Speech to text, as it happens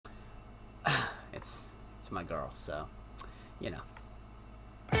to my girl, so, you know.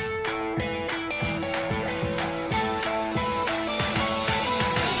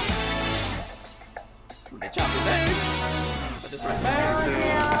 Good job, put this right back.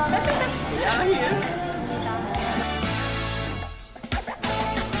 We out here.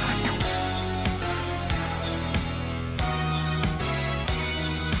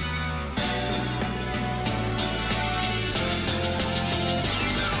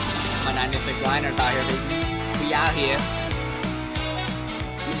 My 96 liners out here, baby. We out here.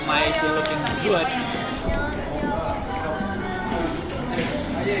 You might be looking good.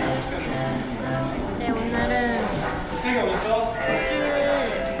 네, 오늘은 토즈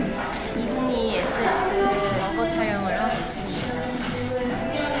이브니 SS 러버 촬영을 하고 있습니다.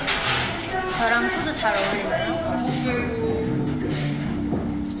 저랑 토즈 잘 어울리나요?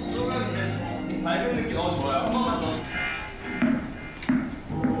 밝은 느낌 좋아요. 한 번만 더.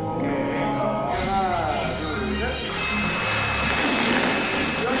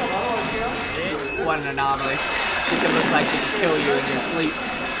 What an anomaly. She could look like she could kill you in your sleep.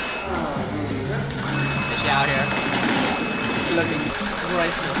 Is she out here? Looking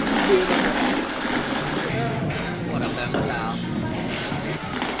graceful, beautiful. What a femme fatale.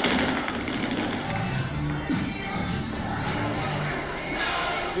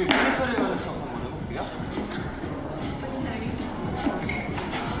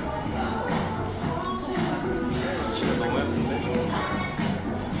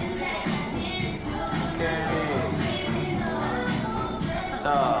 자,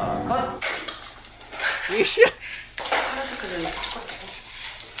 컷!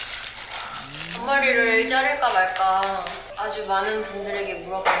 앞머리를 자를까 말까 아주 많은 분들에게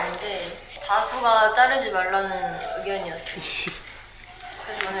물어봤는데 다수가 자르지 말라는 의견이었어요.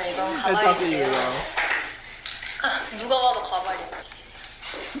 그래서 오늘 이건 가발인데요. 누가 봐도 가발이야.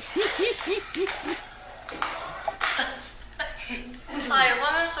 아, 이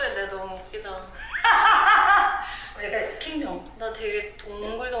화면 속에 내 너무 웃기다. 약간 킹정. 나 되게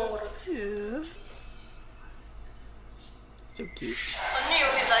동글동글하게. So cute. 언니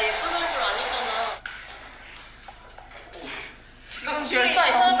여기 나 예쁜 얼굴 아니잖아. 지금 필요 별사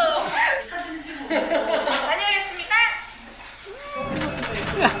있어도. 사진 찍고 다녀오겠습니다.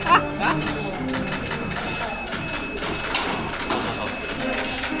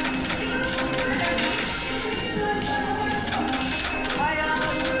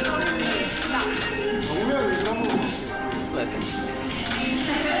 Listen.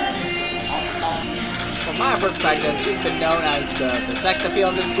 From my perspective, she's been known as the sex appeal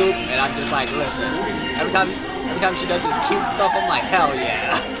of this group, and I'm just like, listen. Every time she does this cute stuff, I'm like, hell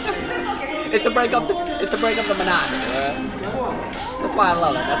yeah. It's to break up the monotony. Right? That's why I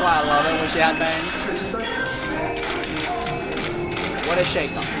love it. That's why I love it when she had bangs. What a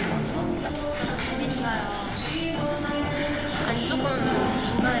shake up. 재밌어요. 아니 조금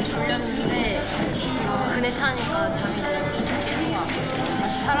중간에 졸렸는데 이거 그네 타니까 잠이 좀 깨는 것 같고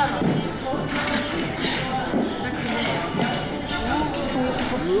다시 살아났어. 진짜 그네예요.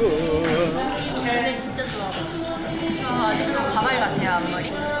 그네 진짜 좋아. 저 아직도 가발 같아요 앞머리.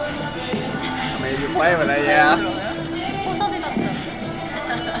 Maybe play with it, yeah. 호섭이 같아.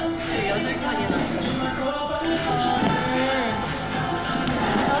 여둘차게 나지.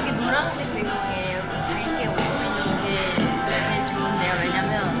 저기 노란색 배경에 밝게 웃고 있는 게 제일 좋은데요.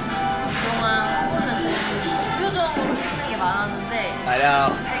 왜냐면 그동안 코는 좀 표정으로 찍는 게 많았는데 I know.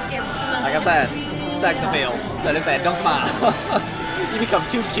 밝게 웃으면서 Like I said, sex appeal. So they said, don't smile. You become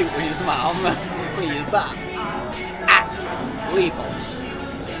too cute when you smile. When you stop. Ah, lethal.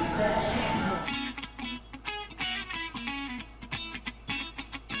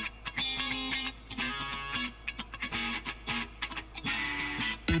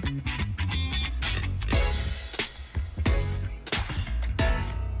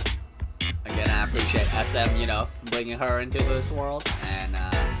 Again, I appreciate SM, you know, bringing her into this world, and,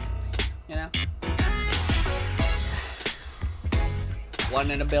 you know,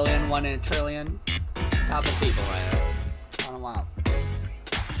 1 in a billion, 1 in a trillion type of people right there. I don't know why.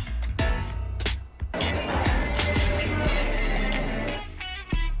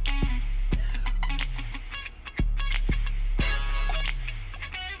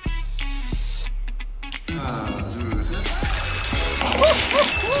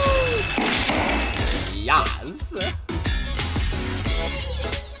 Yes.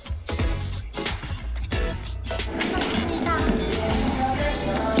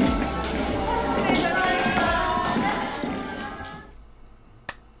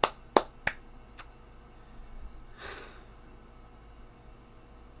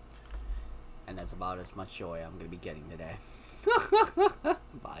 And that's about as much joy I'm gonna be getting today.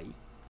 Bye.